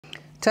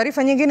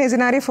Taarifa nyingine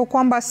zinaarifu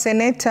kwamba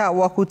seneta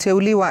wa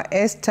kuteuliwa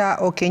Esther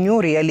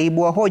Okenyuri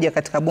aliibua hoja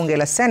katika bunge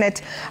la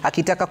Seneti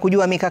akitaka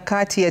kujua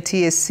mikakati ya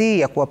TSC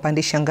ya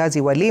kuwapandisha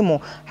ngazi walimu,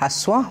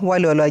 haswa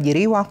wale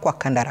walioajiriwa kwa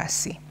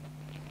kandarasi.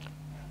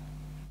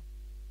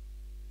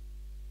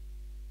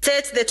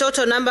 Set the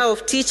total number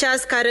of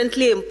teachers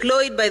currently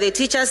employed by the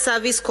Teachers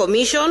Service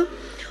Commission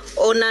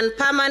on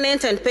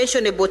non-permanent and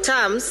pensionable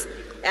terms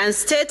and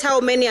state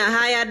how many are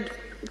hired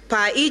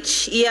per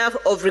each year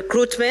of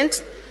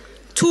recruitment.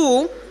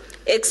 2,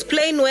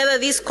 explain whether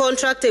these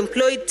contract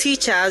employed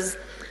teachers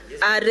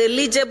are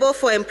eligible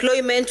for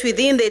employment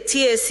within the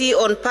TSC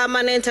on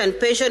permanent and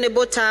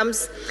pensionable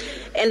terms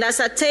and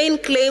ascertain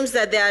claims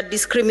that they are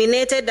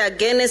discriminated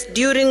against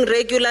during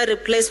regular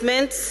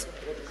replacements,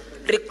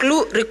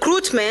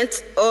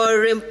 recruitment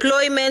or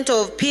employment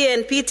of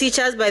PNP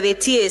teachers by the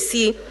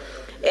TSC,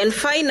 and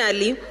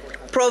finally,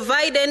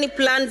 provide any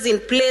plans in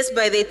place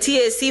by the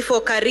TSC for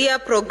career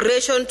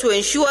progression to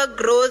ensure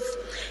growth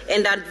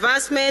and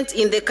advancement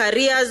in the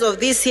careers of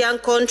these young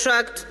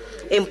contract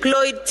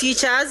employed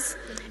teachers,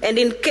 and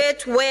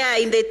indicate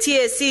where in the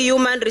TSC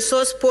human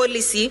resource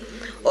policy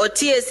or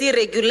TSC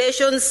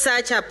regulations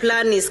such a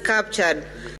plan is captured.